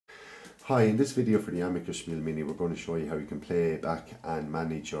Hi, in this video for the Amiko Spiel Mini, we're going to show you how you can play back and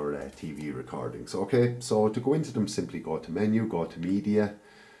manage your TV recordings. Okay, so to go into them, simply go to menu, go to media,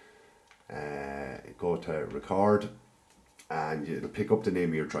 go to record, and it'll pick up the name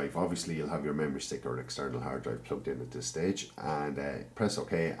of your drive. Obviously you'll have your memory stick or external hard drive plugged in at this stage, and press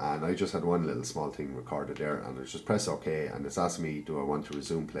OK. And I just had one little small thing recorded there, and I just press OK, and it's asking me, do I want to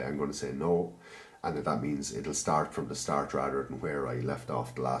resume play? I'm going to say no, and that means it'll start from the start rather than where I left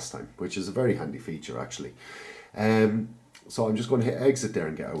off the last time, which is a very handy feature actually. So I'm just going to hit exit there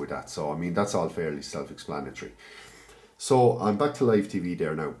and get out of that. So I mean, that's all fairly self-explanatory. So I'm back to live TV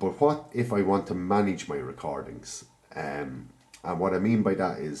there now, but what if I want to manage my recordings? And what I mean by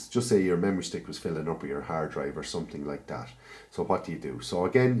that is, just say your memory stick was filling up with your hard drive or something like that. So what do you do? So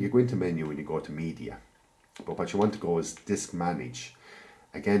again, you go into menu and you go to media, but what you want to go is disk manage.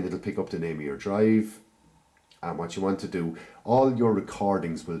 Again, it'll pick up the name of your drive, and what you want to do, all your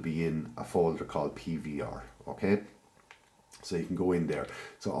recordings will be in a folder called PVR, okay? So you can go in there.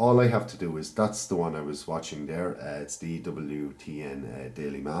 So all I have to do is, that's the one I was watching there, it's the WTN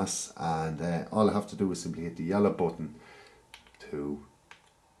Daily Mass, and all I have to do is simply hit the yellow button to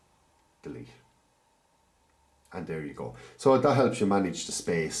delete. And there you go. So that helps you manage the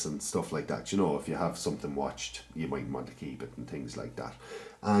space and stuff like that. You know, if you have something watched, you might want to keep it and things like that.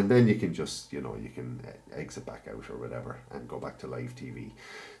 And then you can just, you know, you can exit back out or whatever and go back to live TV.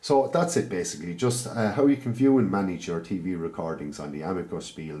 So that's it basically, just how you can view and manage your TV recordings on the Amiko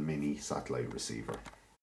Spiel Mini satellite receiver.